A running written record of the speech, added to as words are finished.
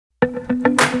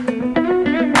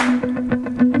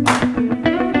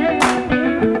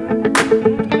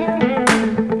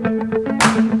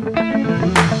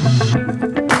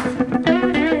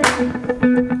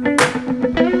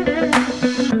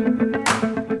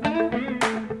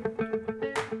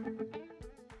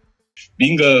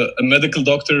being a medical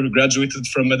doctor who graduated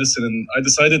from medicine, and I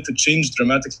decided to change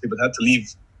dramatically, but had to leave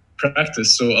practice.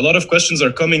 So a lot of questions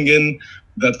are coming in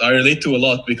that I relate to a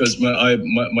lot, because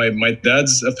my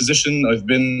dad's a physician. I've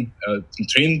been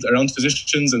trained around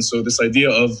physicians, and so this idea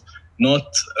of not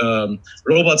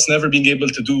robots never being able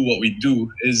to do what we do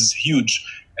is huge.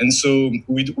 And so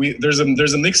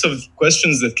there's a mix of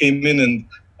questions that came in, and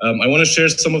I want to share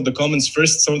some of the comments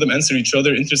first. Some of them answer each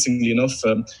other. Interestingly enough,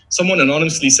 someone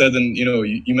anonymously said, and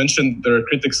you mentioned there are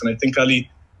critics, and I think, Ali,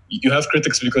 you have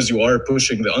critics because you are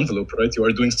pushing the envelope, right? You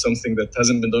are doing something that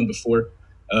hasn't been done before.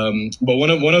 But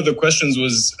one of the questions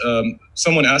was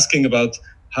someone asking about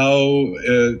how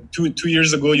 2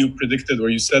 years ago you predicted, or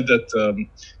you said that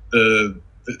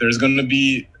there's going to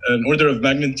be an order of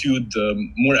magnitude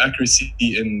more accuracy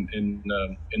in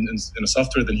a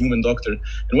software than human doctor.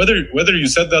 And whether you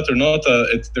said that or not,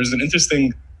 there's an interesting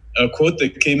quote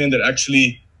that came in that actually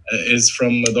is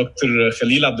from Dr.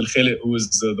 Khalil Abdel Khaliq, who was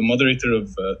the moderator of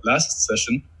last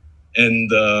session.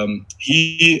 And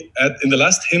in the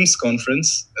last HIMSS conference,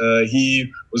 he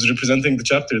was representing the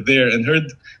chapter there and heard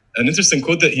an interesting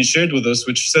quote that he shared with us,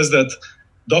 which says that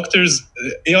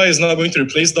AI is not going to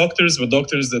replace doctors, but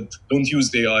doctors that don't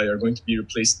use AI are going to be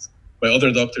replaced by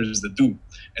other doctors that do.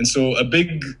 And so a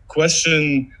big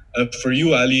question for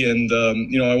you, Ali, and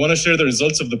I want to share the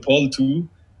results of the poll too,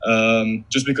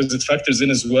 just because it factors in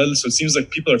as well. So it seems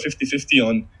like people are 50-50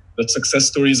 on the success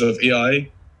stories of AI.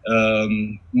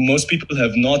 Most people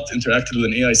have not interacted with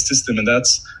an AI system, and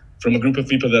that's from a group of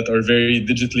people that are very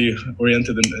digitally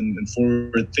oriented and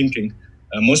forward thinking.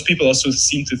 Most people also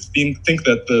seem to think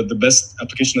that the best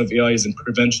application of AI is in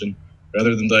prevention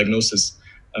rather than diagnosis.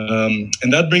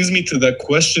 And that brings me to that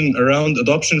question around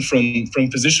adoption from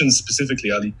physicians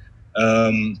specifically, Ali.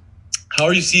 How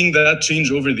are you seeing that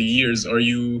change over the years? Are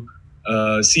you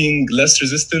seeing less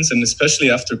resistance, and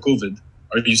especially after COVID,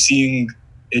 are you seeing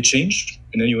it change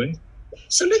in any way?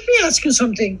 So let me ask you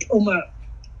something, Omar.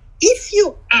 If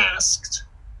you asked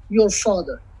your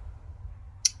father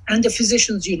and the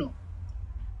physicians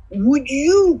would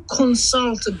you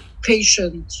consult a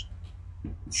patient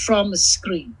from a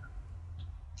screen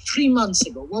 3 months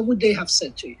ago, what would they have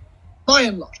said to you, by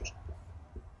and large?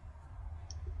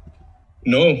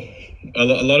 No, a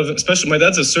lot of it, especially my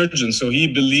dad's a surgeon, so he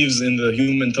believes in the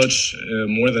human touch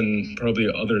more than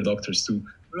probably other doctors too.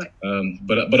 Right.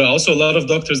 But also a lot of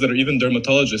doctors that are even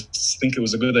dermatologists think it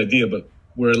was a good idea, but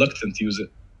were reluctant to use it,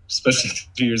 especially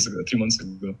 3 months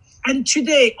ago. And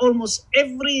today, almost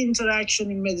every interaction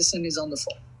in medicine is on the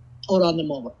phone or on the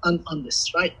mobile, on this,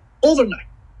 right? Overnight,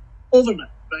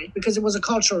 right? Because it was a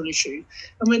cultural issue.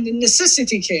 And when the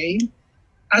necessity came,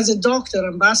 as a doctor,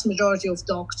 and vast majority of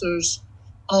doctors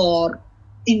are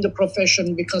in the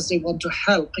profession because they want to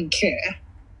help and care,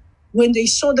 when they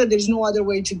saw that there's no other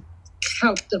way to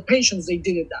help the patients, they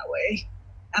did it that way.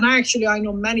 And I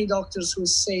know many doctors who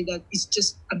say that it's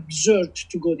just absurd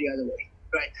to go the other way,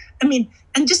 right? I mean,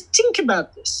 and just think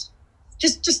about this.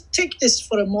 Just take this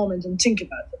for a moment and think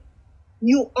about it.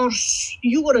 You are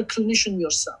a clinician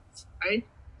yourself, right?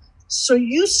 So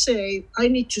you say, I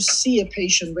need to see a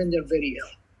patient when they're very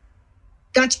ill.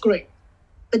 That's great.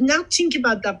 But now think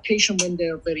about that patient when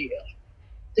they're very ill.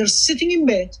 They're sitting in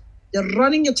bed, they're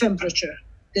running a temperature,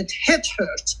 that head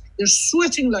hurts, they're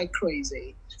sweating like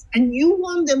crazy. And you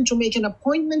want them to make an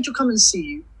appointment to come and see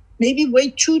you, maybe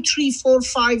wait 2, 3, 4,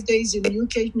 5 days, in the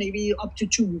UK, maybe up to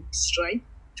 2 weeks, right?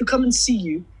 To come and see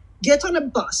you, get on a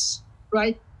bus,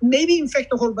 right? Maybe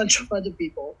infect a whole bunch of other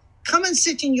people, come and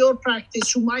sit in your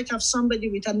practice who might have somebody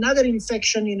with another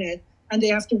infection in it, and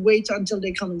they have to wait until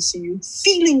they come and see you,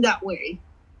 feeling that way,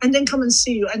 and then come and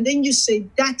see you. And then you say,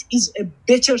 that is a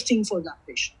better thing for that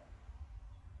patient.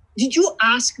 Did you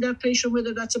ask that patient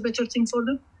whether that's a better thing for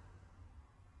them?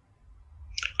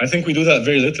 I think we do that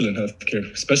very little in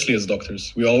healthcare, especially as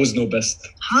doctors. We always know best.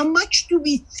 How much do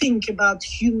we think about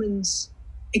humans'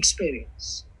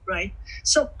 experience, right?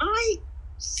 So I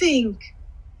think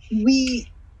we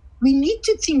need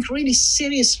to think really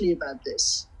seriously about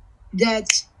this, that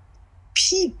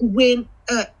when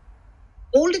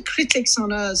all the critics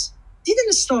on us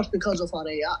didn't start because of our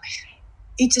AI.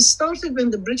 It started when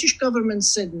the British government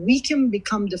said we can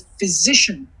become the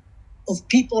physician of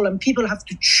people, and people have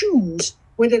to choose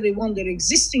whether they want their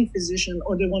existing physician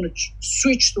or they want to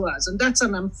switch to us. And that's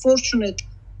an unfortunate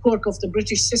quirk of the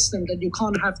British system, that you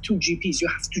can't have 2 GPs. You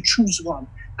have to choose one,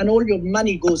 and all your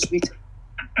money goes with it.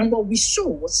 And what we saw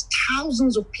was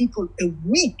thousands of people a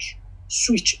week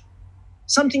switching,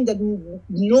 something that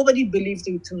nobody believed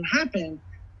it can happen.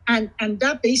 And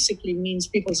that basically means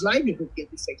people's livelihood get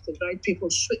affected, right? People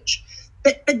switch.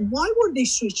 But why were they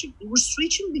switching? They were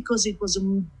switching because it was a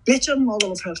better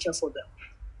model of healthcare for them.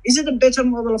 Is it a better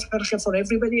model of healthcare for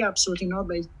everybody? Absolutely not,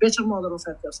 but it's a better model of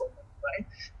healthcare for them,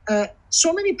 right?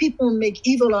 So many people make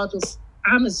evil out of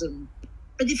Amazon,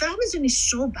 but if Amazon is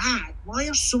so bad, why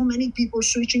are so many people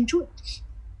switching to it?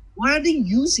 Why are they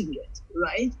using it,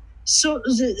 right? So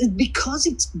because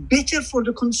it's better for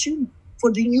the consumer,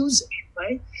 for the user,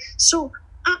 right? So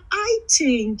I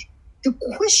think the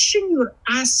question you're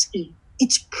asking,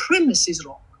 its premise is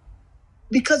wrong,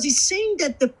 because it's saying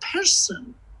that the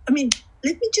person, let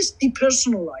me just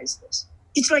depersonalize this.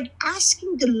 It's like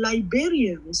asking the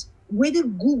librarians whether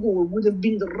Google would have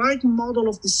been the right model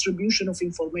of distribution of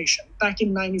information back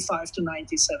in 95 to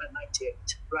 97, 98,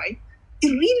 right? It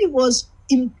really was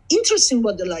interesting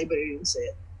what the librarians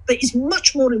said, but it's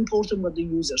much more important what the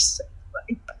users said,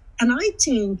 right? And I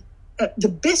think the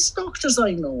best doctors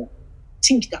I know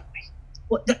think that way.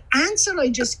 What the answer I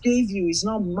just gave you is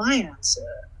not my answer,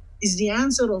 is the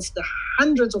answer of the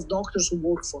hundreds of doctors who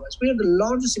work for us. We are the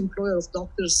largest employer of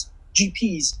doctors,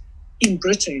 GPs in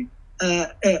Britain.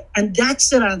 And that's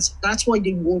their answer. That's why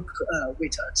they work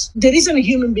with us. There isn't a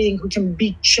human being who can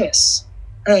beat chess,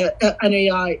 an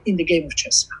AI in the game of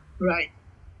chess, right?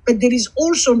 But there is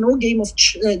also no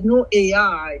no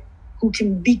AI who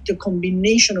can beat the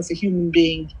combination of a human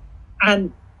being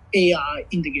and AI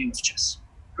in the game of chess,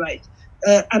 right?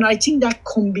 And I think that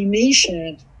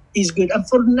combination is good. And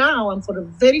for now, and for the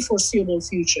very foreseeable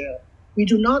future, we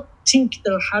do not think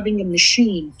that having a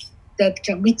machine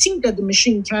we think that the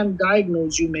machine can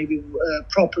diagnose you maybe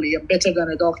properly and better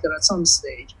than a doctor at some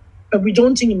stage. But we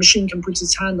don't think a machine can put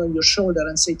its hand on your shoulder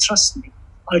and say, trust me,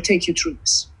 I'll take you through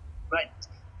this,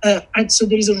 right? And so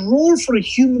there is a role for a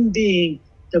human being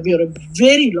that we are a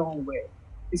very long way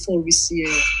before we see a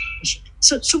machine.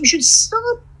 So we should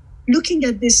stop looking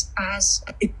at this as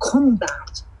a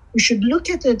combat. We should look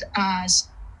at it as,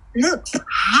 look,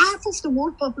 half of the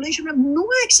world population have no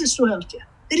access to healthcare.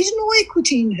 There is no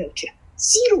equity in healthcare.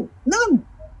 Zero. None.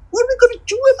 What are we going to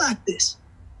do about this?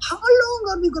 How long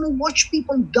are we going to watch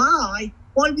people die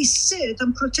while we sit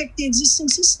and protect the existing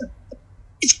system?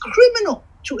 It's criminal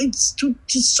to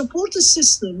support a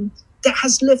system that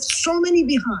has left so many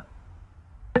behind.